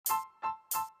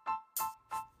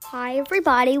Hi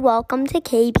everybody, welcome to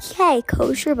KBK,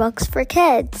 Kosher Books for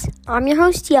Kids. I'm your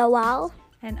host, Yoel.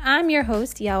 And I'm your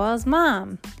host, Yoel's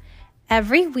mom.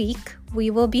 Every week, we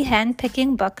will be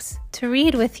handpicking books to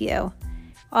read with you.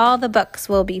 All the books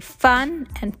will be fun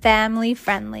and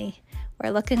family-friendly.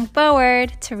 We're looking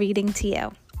forward to reading to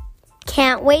you.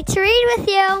 Can't wait to read with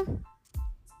you.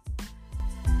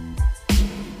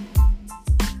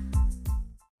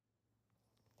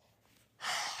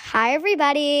 Hi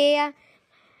everybody.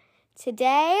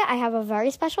 Today, I have a very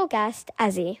special guest,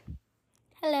 Ezzy.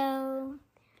 Hello.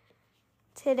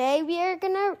 Today, we are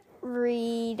going to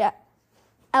read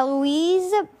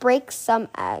Eloise Breaks Some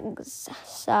Eggs.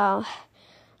 So,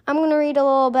 I'm going to read a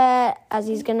little bit.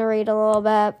 Ezzy's going to read a little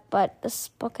bit. But this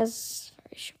book is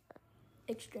very short.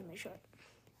 Extremely short.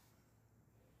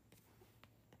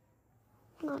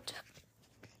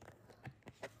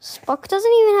 This book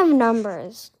doesn't even have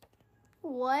numbers.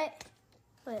 What?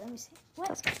 Wait, let me see.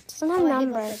 What? Doesn't have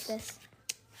numbers. Like this.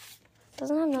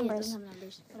 Doesn't have Yeah, numbers. it doesn't have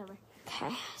numbers. Whatever.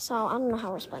 Okay, so I don't know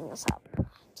how we're splitting this up. It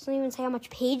doesn't even say how much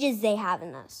pages they have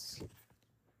in this.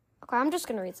 Okay, I'm just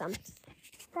going to read some.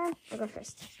 Okay, I'll go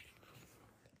first.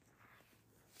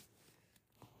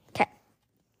 Okay.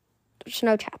 There's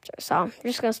no chapter, so I'm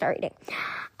just going to start reading.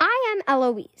 I am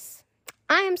Eloise.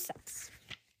 I am 6.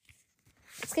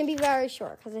 It's going to be very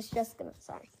short because it's just going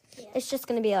to, It's just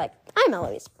going to be like, I'm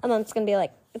Eloise. And then it's going to be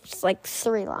like, it's like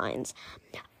 3 lines.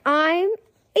 I'm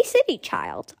a city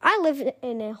child. I live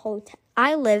in a hotel.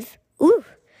 I live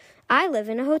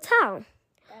in a hotel.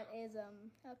 That is,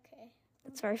 okay.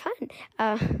 That's very fun.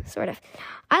 Sort of.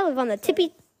 I live on the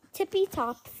tippy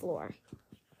top floor.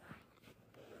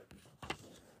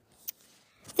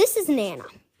 This is Nana.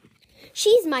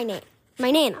 She's my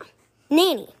Nana.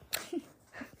 Nanny.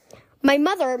 My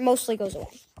mother mostly goes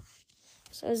away.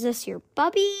 So is this your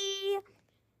bubby?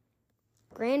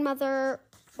 Grandmother?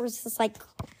 Or is this like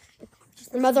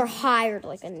your mother hired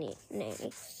like a nanny?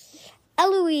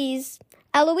 Eloise,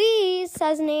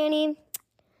 says Nanny.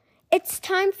 It's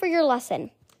time for your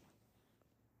lesson.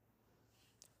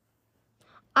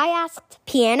 I asked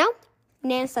piano.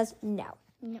 Nana says no.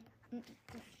 No.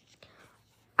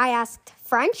 I asked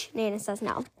French. Nana says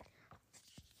no.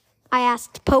 I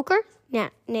asked poker.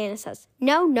 Nana says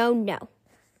no, no, no.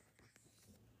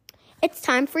 It's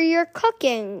time for your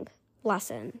cooking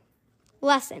lesson.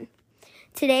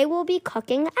 Today we'll be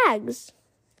cooking eggs.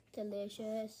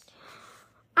 Delicious.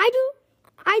 I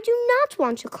do not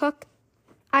want to cook.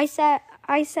 I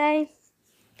say,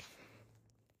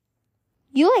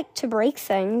 you like to break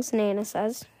things, Nana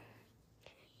says.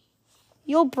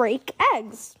 You'll break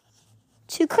eggs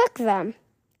to cook them.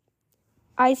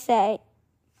 I say,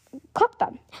 cook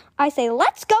them. I say,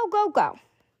 let's go, go, go.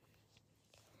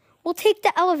 We'll take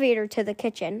the elevator to the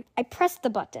kitchen. I press the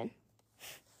button.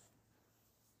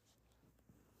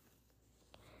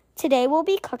 Today we'll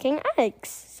be cooking eggs,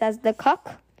 says the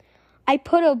cook. I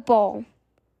put a bowl.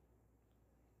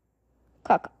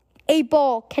 Cook. A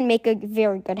bowl can make a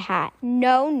very good hat.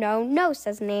 No, no, no,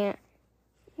 says Nanny.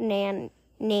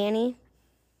 Sorry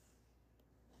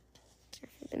if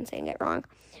I've been saying it wrong.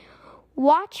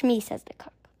 Watch me, says the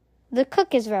cook. The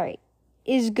cook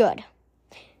is good.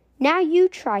 Now you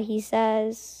try, he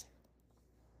says.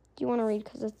 Do you want to read?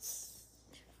 Because it's...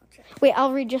 Okay. Wait,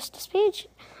 I'll read just this page.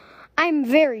 I'm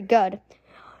very good.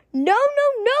 No,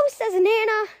 no, no, says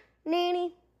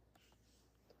Nanny.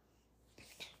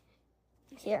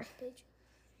 Here.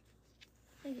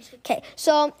 Okay,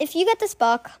 so if you get this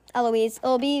book, Eloise,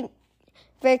 it'll be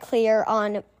very clear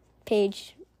on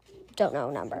page, don't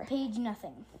know number. Page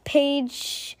nothing.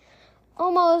 Page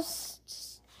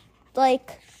almost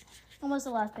like... Almost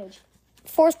the last page.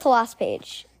 4th to last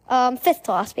page. 5th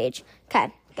to last page.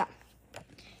 Okay, go.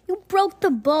 You broke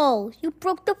the bowl. You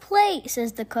broke the plate,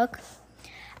 says the cook.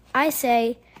 I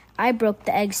say, I broke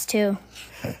the eggs too.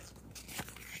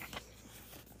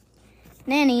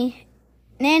 Nanny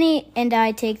and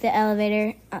I take the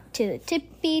elevator up to the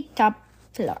tippy top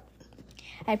floor.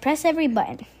 I press every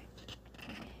button.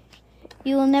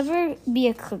 You will never be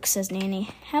a cook, says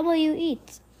Nanny. How will you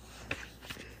eat?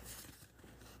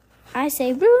 I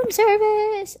say, room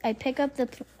service. I pick up the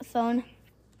phone.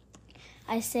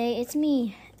 I say, it's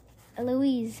me,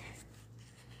 Eloise.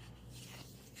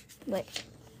 Wait.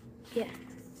 Yeah.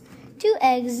 2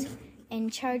 eggs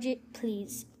and charge it,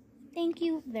 please. Thank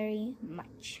you very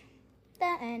much.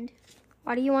 The end.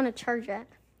 Why do you want to charge it?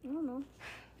 I don't know.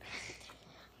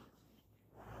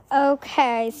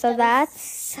 Okay, so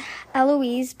that's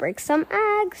Eloise Breaks Some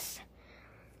Eggs.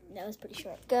 That was pretty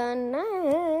short. Good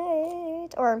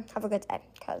night. Or have a good day,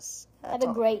 because... Have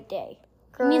a great day.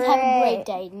 It means have a great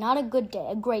day, not a good day,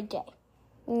 a great day.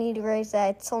 You need to raise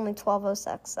that. It's only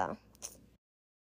 12:06, so.